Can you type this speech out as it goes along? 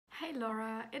Hey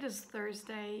Laura, it is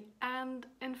Thursday, and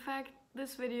in fact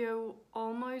this video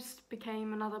almost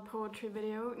became another poetry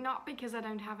video, not because I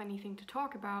don't have anything to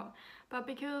talk about, but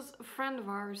because a friend of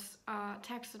ours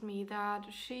texted me that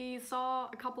she saw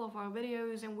a couple of our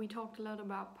videos and we talked a lot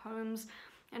about poems,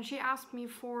 and she asked me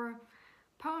for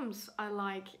poems I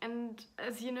like, and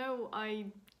as you know, I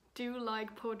do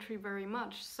like poetry very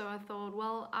much, so I thought,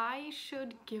 well, I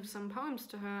should give some poems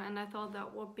to her, and I thought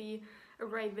that would be a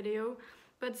great video.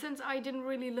 But since I didn't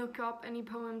really look up any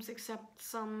poems except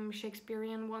some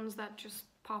Shakespearean ones that just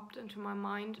popped into my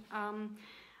mind,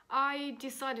 I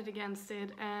decided against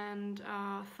it and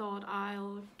thought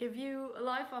I'll give you a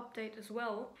live update as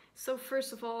well. So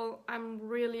first of all, I'm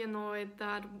really annoyed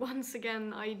that once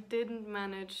again I didn't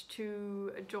manage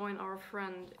to join our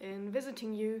friend in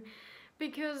visiting you.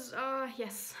 Because,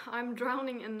 yes, I'm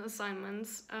drowning in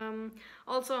assignments.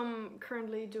 Also, I'm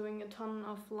currently doing a ton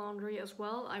of laundry as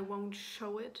well. I won't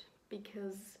show it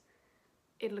because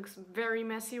it looks very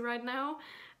messy right now.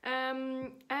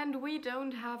 And we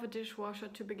don't have a dishwasher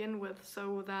to begin with,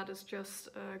 so that is just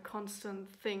a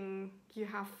constant thing you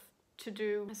have to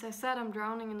do. As I said, I'm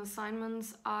drowning in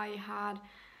assignments. I had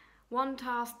one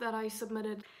task that I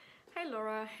submitted. Hey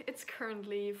Laura, it's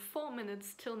currently 4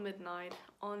 minutes till midnight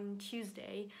on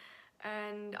Tuesday,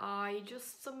 and I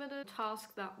just submitted a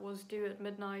task that was due at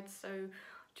midnight, so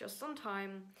just on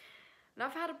time. And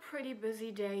I've had a pretty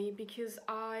busy day because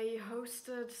I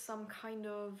hosted some kind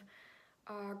of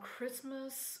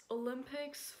Christmas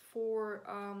Olympics for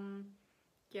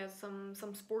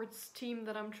some sports team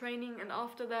that I'm training, and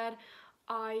after that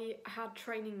I had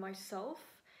training myself.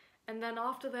 And then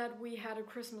after that we had a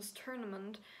Christmas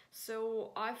tournament,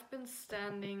 so I've been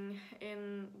standing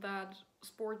in that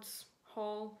sports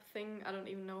hall thing, I don't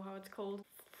even know how it's called,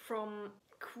 from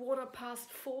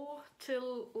 4:15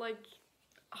 till like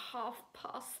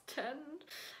 10:30.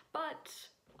 But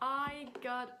I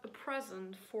got a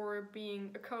present for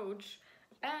being a coach,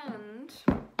 and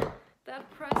that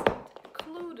present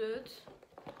included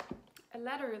a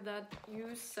letter that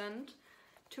you sent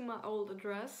to my old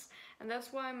address, and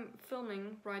that's why I'm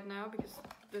filming right now, because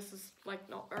this is like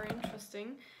not very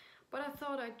interesting, but I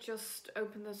thought I'd just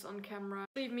open this on camera.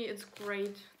 Believe me, it's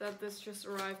great that this just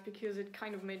arrived because it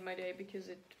kind of made my day, because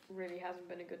it really hasn't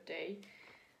been a good day.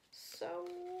 So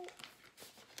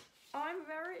I'm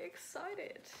very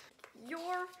excited.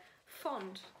 Your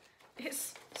font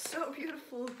is so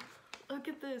beautiful. Look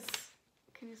at this.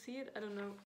 Can you see it? I don't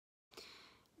know.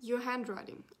 Your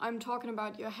handwriting. I'm talking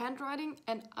about your handwriting,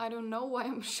 and I don't know why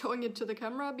I'm showing it to the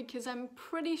camera, because I'm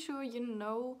pretty sure you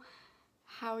know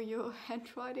how your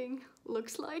handwriting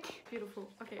looks like.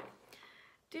 Beautiful. Okay.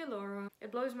 Dear Laura,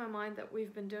 it blows my mind that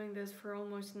we've been doing this for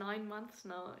almost 9 months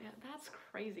now. Yeah, that's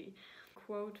crazy.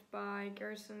 Quote by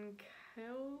Garrison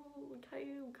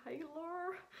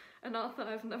Keillor, an author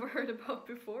I've never heard about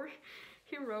before.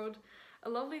 He wrote, "A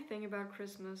lovely thing about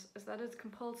Christmas is that it's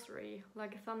compulsory,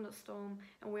 like a thunderstorm,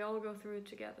 and we all go through it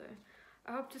together.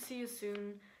 I hope to see you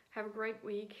soon. Have a great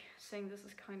week." Saying this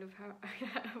is kind of how I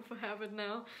have a habit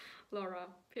now. Laura.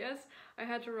 P.S. I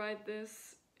had to write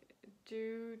this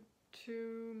due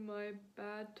to my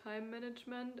bad time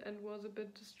management and was a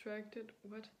bit distracted.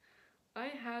 What? I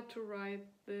had to write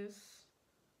this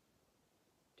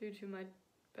due to my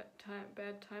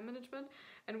bad time management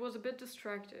and was a bit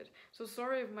distracted. So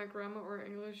sorry if my grammar or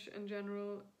English in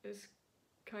general is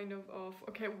kind of off.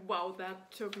 Okay, wow,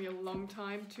 that took me a long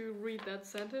time to read that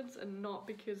sentence, and not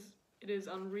because it is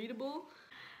unreadable.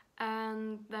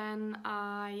 And then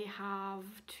I have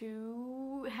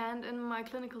to hand in my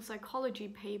clinical psychology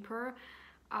paper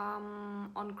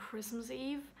on Christmas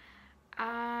Eve.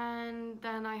 And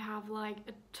then I have like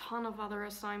a ton of other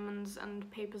assignments and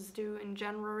papers due in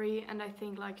January, and I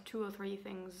think like 2 or 3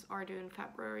 things are due in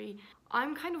February.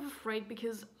 I'm kind of afraid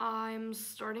because I'm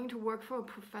starting to work for a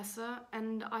professor,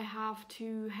 and I have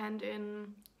to hand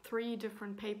in 3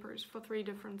 different papers for 3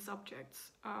 different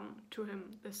subjects to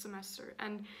him this semester.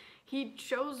 And he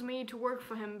chose me to work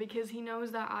for him because he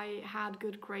knows that I had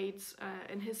good grades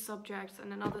in his subjects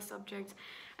and in other subjects.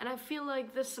 And I feel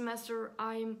like this semester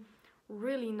I'm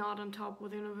really not on top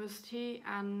with university,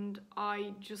 and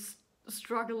I just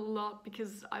struggle a lot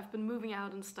because I've been moving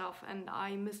out and stuff, and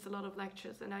I missed a lot of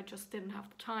lectures and I just didn't have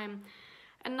the time.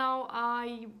 And now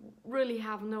I really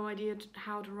have no idea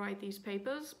how to write these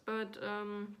papers, but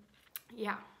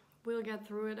yeah, we'll get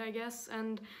through it, I guess.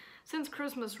 And since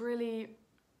Christmas really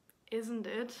isn't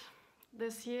it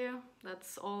this year,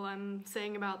 that's all I'm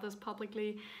saying about this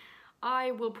publicly,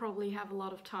 I will probably have a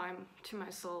lot of time to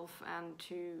myself and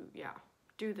to, yeah,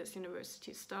 do this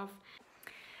university stuff.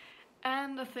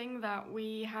 And the thing that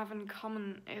we have in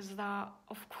common is that,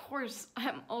 of course,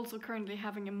 I'm also currently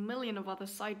having a million of other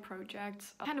side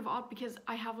projects. Kind of odd because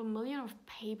I have a million of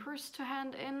papers to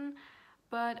hand in,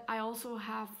 but I also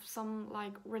have some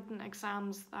like written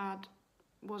exams that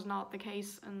was not the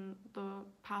case in the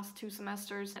past 2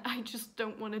 semesters. I just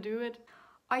don't want to do it.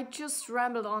 I just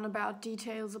rambled on about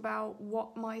details about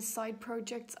what my side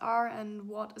projects are and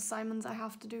what assignments I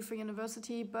have to do for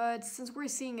university, but since we're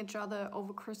seeing each other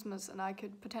over Christmas and I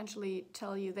could potentially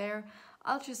tell you there,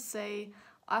 I'll just say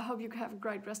I hope you have a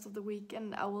great rest of the week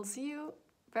and I will see you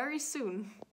very soon.